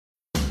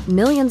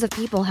Millions of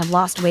people have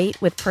lost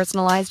weight with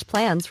personalized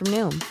plans from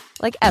Noom.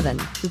 Like Evan,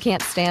 who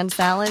can't stand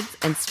salads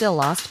and still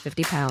lost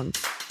 50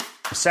 pounds.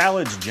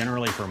 Salads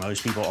generally for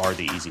most people are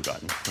the easy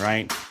button,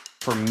 right?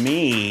 For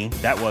me,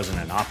 that wasn't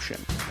an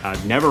option.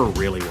 I never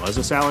really was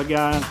a salad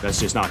guy. That's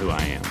just not who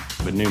I am.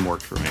 But Noom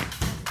worked for me.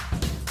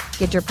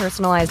 Get your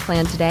personalized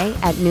plan today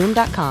at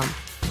Noom.com.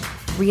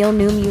 Real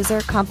Noom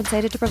user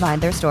compensated to provide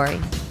their story.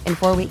 In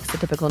 4 weeks, the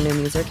typical Noom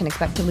user can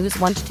expect to lose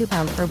 1 to 2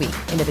 pounds per week.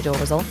 Individual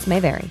results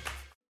may vary.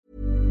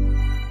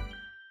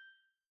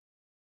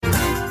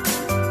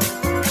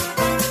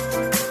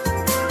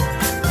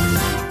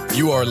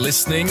 You are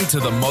listening to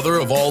the Mother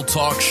of All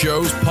Talk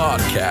Shows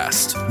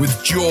podcast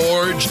with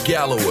George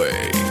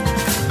Galloway.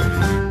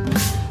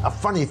 A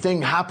funny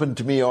thing happened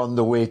to me on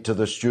the way to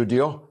the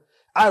studio.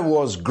 I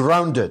was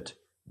grounded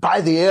by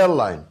the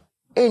airline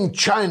in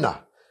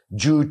China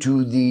due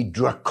to the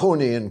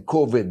draconian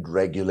COVID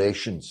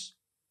regulations.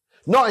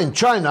 Not in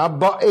China,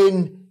 but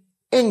in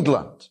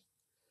England.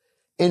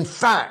 In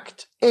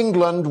fact,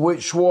 England,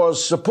 which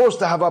was supposed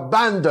to have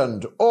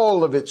abandoned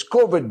all of its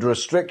COVID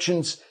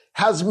restrictions,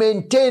 has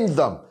maintained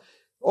them,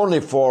 only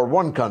for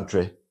one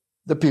country,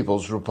 the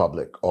People's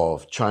Republic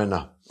of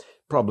China.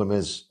 Problem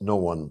is, no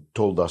one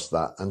told us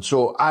that. And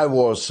so I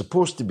was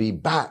supposed to be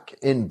back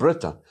in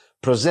Britain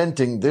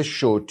presenting this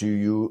show to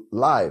you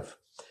live.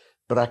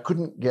 But I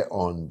couldn't get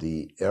on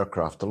the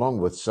aircraft,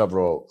 along with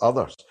several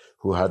others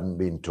who hadn't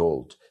been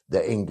told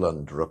that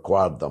England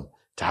required them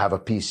to have a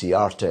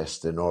PCR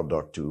test in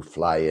order to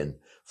fly in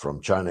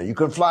from China. You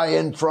can fly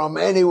in from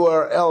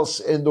anywhere else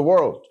in the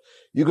world.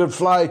 You can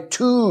fly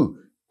to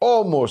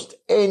almost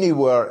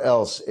anywhere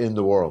else in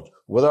the world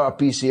without a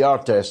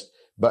PCR test.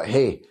 But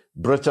hey,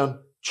 Britain,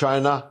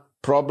 China,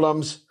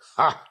 problems?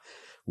 Ha!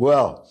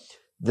 Well,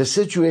 the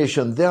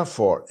situation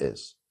therefore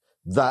is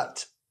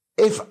that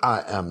if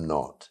I am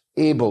not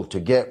able to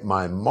get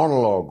my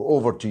monologue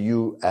over to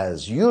you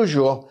as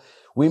usual,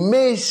 we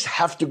may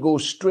have to go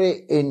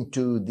straight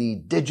into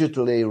the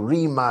digitally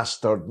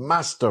remastered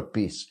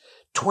masterpiece,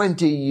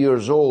 20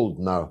 years old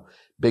now,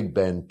 Big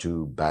Ben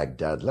to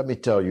Baghdad. Let me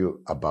tell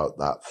you about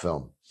that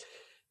film.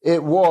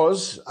 It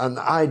was an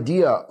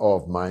idea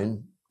of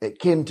mine. It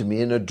came to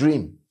me in a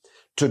dream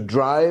to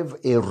drive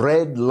a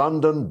red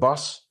London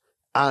bus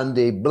and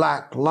a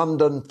black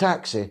London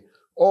taxi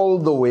all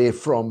the way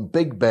from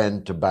Big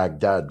Ben to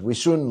Baghdad. We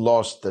soon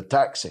lost the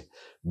taxi,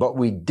 but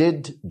we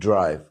did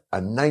drive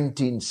a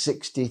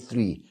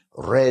 1963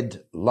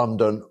 red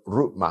London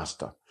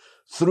Routemaster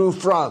through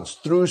France,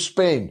 through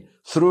Spain,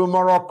 through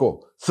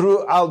Morocco,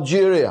 through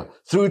Algeria,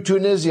 through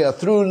Tunisia,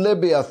 through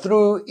Libya,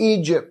 through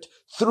Egypt,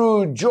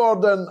 through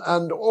Jordan,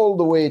 and all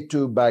the way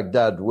to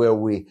Baghdad, where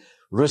we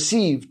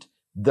received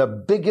the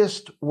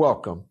biggest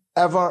welcome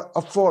ever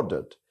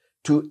afforded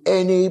to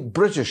any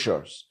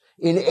Britishers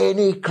in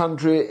any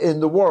country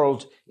in the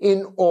world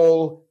in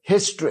all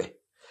history.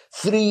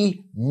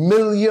 3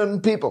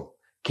 million people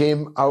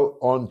came out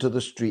onto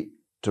the street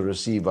to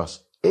receive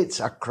us.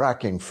 It's a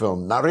cracking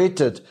film,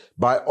 narrated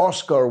by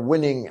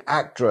Oscar-winning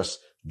actress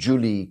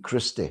Julie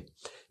Christie.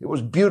 It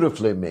was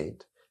beautifully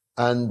made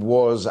and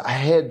was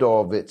ahead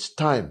of its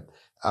time,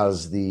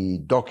 as the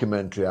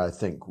documentary, I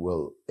think,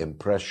 will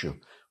impress you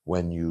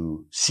when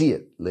you see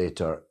it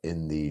later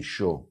in the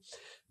show.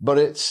 But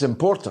it's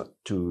important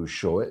to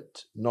show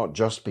it, not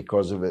just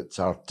because of its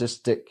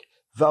artistic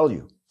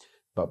value,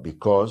 but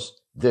because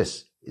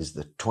this is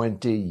the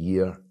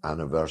 20-year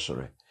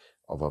anniversary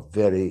of a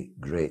very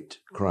great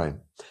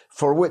crime,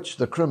 for which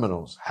the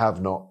criminals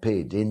have not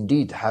paid,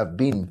 indeed have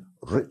been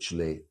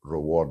richly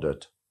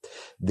rewarded.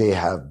 They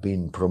have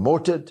been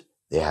promoted,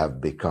 they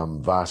have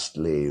become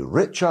vastly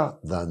richer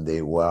than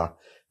they were,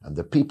 and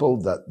the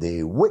people that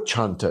they witch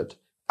hunted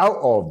out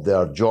of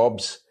their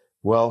jobs,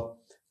 well,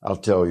 I'll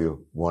tell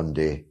you one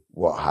day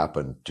what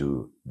happened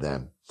to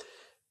them.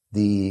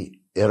 The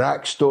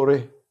Iraq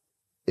story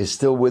is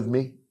still with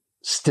me,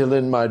 still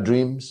in my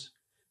dreams.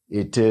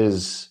 It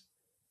is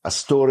a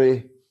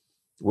story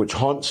which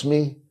haunts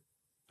me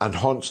and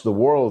haunts the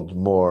world,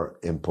 more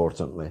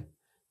importantly,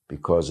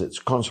 because its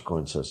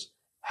consequences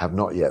have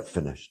not yet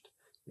finished.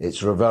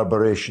 Its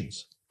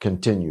reverberations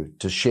continue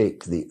to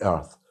shake the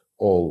earth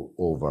all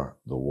over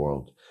the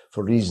world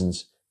for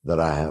reasons that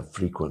I have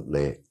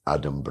frequently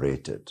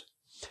adumbrated.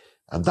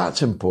 And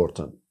that's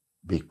important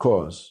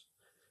because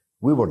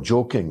we were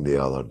joking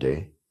the other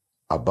day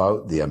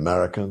about the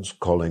Americans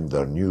calling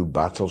their new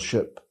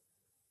battleship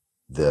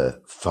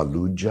the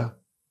Fallujah,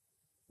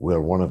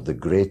 where one of the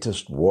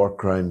greatest war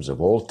crimes of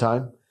all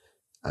time,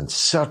 and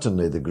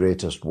certainly the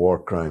greatest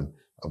war crime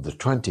of the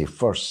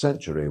 21st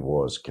century,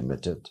 was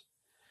committed.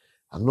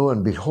 And lo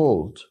and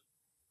behold,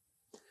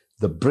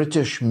 the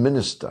British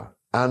minister,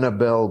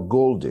 Annabel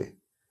Goldie,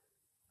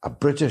 a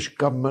British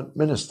government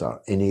minister,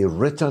 in a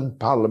written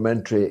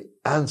parliamentary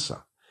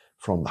answer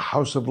from the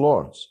House of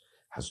Lords,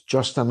 has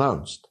just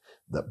announced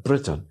that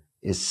Britain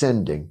is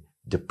sending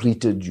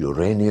depleted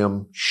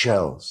uranium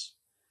shells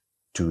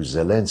to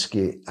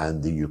Zelensky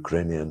and the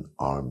Ukrainian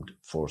armed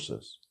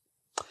forces.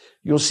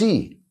 You'll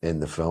see in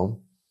the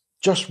film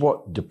just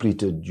what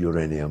depleted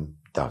uranium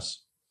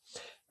does.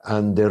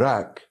 And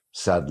Iraq,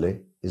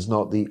 sadly, is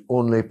not the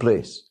only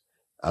place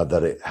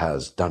that it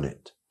has done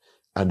it.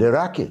 And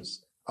Iraqis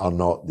are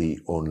not the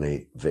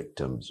only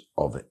victims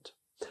of it.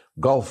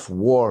 Gulf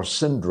War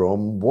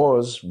syndrome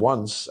was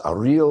once a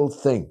real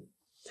thing.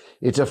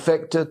 It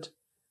affected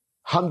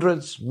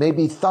hundreds,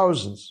 maybe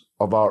thousands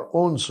of our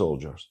own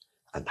soldiers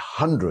and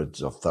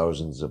hundreds of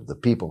thousands of the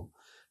people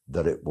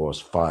that it was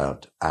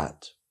fired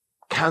at.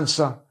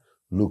 Cancer,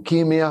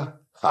 leukemia,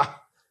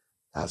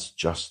 that's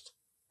just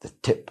the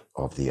tip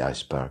of the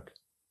iceberg.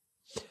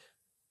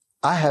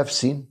 I have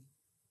seen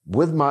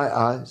with my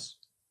eyes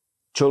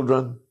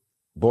children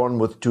born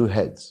with two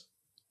heads.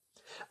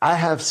 I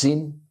have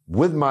seen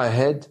with my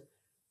head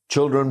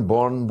children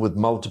born with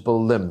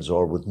multiple limbs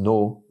or with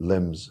no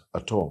limbs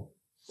at all.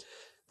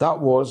 That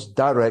was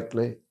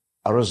directly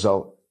a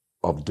result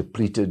of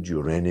depleted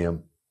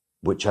uranium,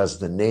 which, as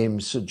the name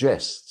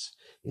suggests,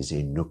 is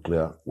a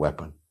nuclear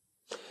weapon.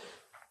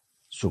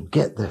 So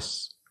get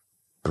this,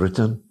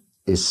 Britain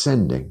is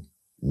sending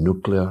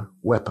nuclear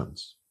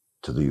weapons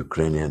to the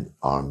Ukrainian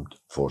armed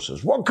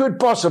forces. What could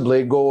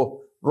possibly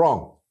go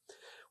wrong?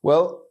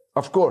 Well,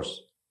 of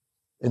course,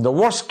 in the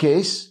worst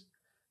case,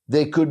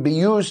 they could be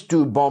used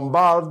to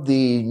bombard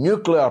the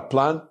nuclear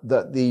plant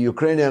that the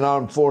Ukrainian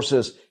armed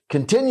forces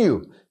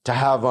continue to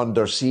have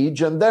under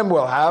siege, and then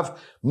we'll have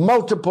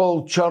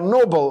multiple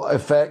Chernobyl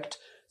effect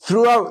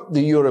throughout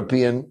the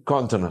European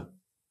continent.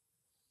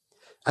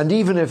 And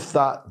even if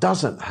that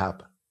doesn't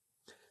happen,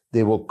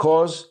 they will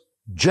cause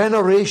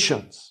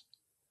generations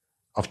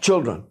of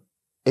children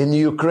in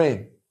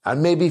Ukraine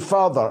and maybe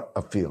farther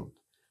afield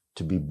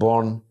to be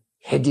born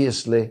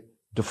hideously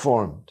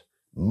deformed,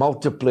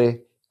 multiply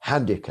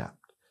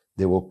handicapped.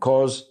 They will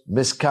cause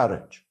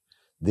miscarriage.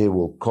 They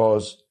will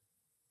cause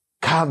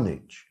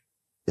carnage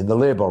in the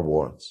labor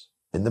wards,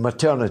 in the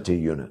maternity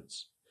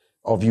units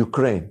of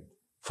Ukraine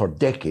for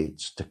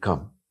decades to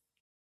come.